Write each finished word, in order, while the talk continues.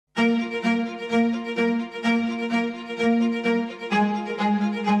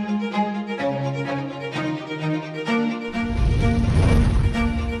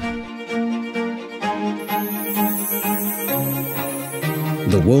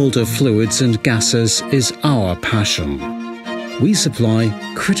world of fluids and gases is our passion. We supply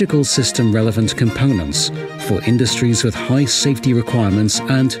critical system-relevant components for industries with high safety requirements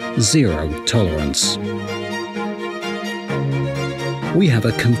and zero tolerance. We have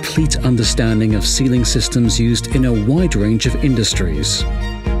a complete understanding of sealing systems used in a wide range of industries.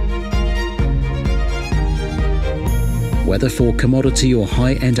 Whether for commodity or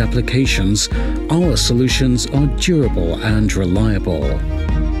high-end applications, our solutions are durable and reliable.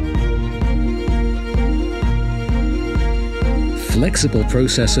 Flexible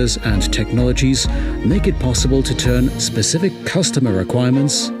processes and technologies make it possible to turn specific customer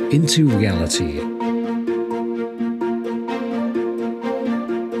requirements into reality.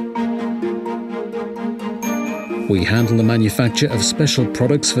 We handle the manufacture of special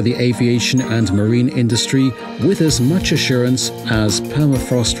products for the aviation and marine industry with as much assurance as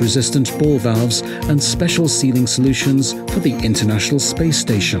permafrost-resistant ball valves and special sealing solutions for the International Space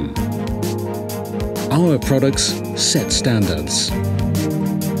Station. Our products set standards.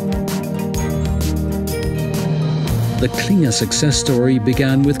 The KLINGER success story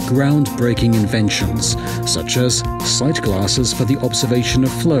began with groundbreaking inventions, such as sight glasses for the observation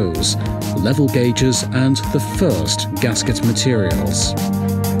of flows, level gauges, and the first gasket materials.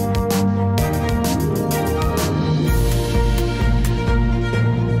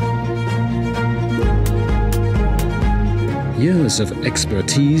 Years of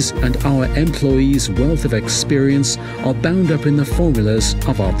expertise and our employees' wealth of experience are bound up in the formulas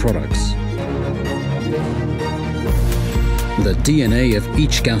of our products. The DNA of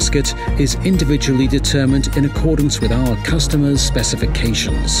each gasket is individually determined in accordance with our customers'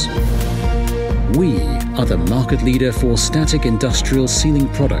 specifications. We are the market leader for static industrial sealing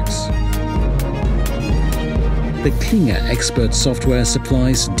products. The KLINGER Expert software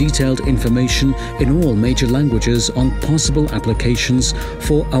supplies detailed information in all major languages on possible applications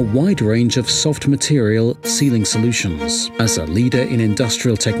for a wide range of soft material sealing solutions. As a leader in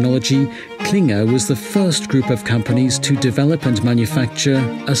industrial technology, KLINGER was the first group of companies to develop and manufacture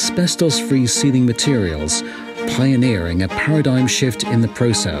asbestos-free sealing materials, pioneering a paradigm shift in the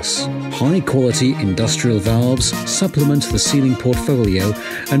process. High-quality industrial valves supplement the sealing portfolio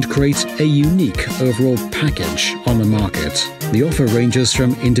and create a unique overall package on the market. The offer ranges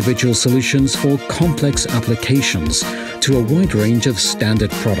from individual solutions for complex applications to a wide range of standard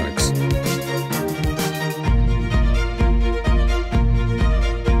products.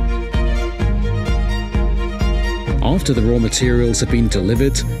 After the raw materials have been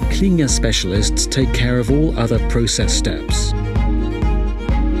delivered, KLINGER specialists take care of all other process steps.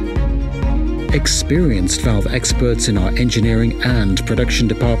 Experienced valve experts in our engineering and production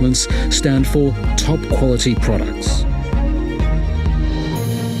departments stand for top quality products.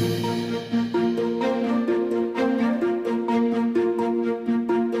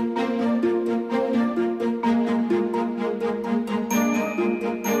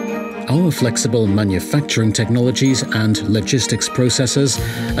 Our flexible manufacturing technologies and logistics processes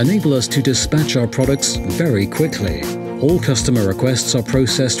enable us to dispatch our products very quickly. All customer requests are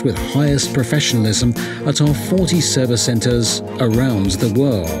processed with highest professionalism at our 40 service centers around the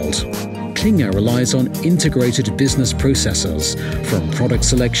world. KLINGER relies on integrated business processes, from product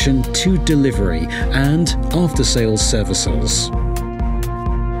selection to delivery and after-sales services.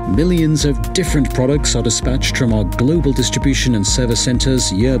 Millions of different products are dispatched from our global distribution and service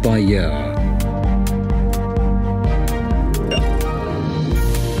centers year by year.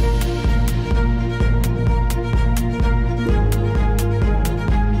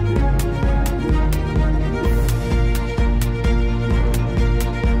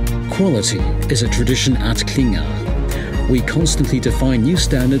 Quality is a tradition at KLINGER. We constantly define new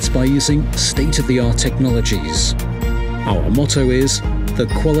standards by using state-of-the-art technologies. Our motto is, "The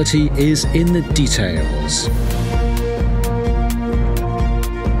quality is in the details."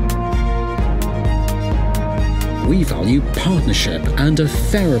 We value partnership and a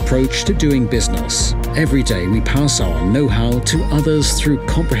fair approach to doing business. Every day we pass our know-how to others through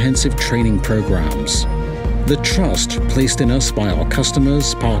comprehensive training programs. The trust placed in us by our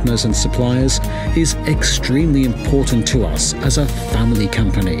customers, partners and suppliers is extremely important to us as a family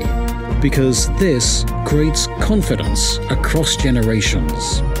company, because this creates confidence across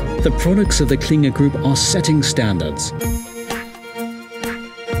generations. The products of the KLINGER Group are setting standards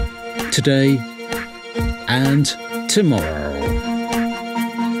today and tomorrow.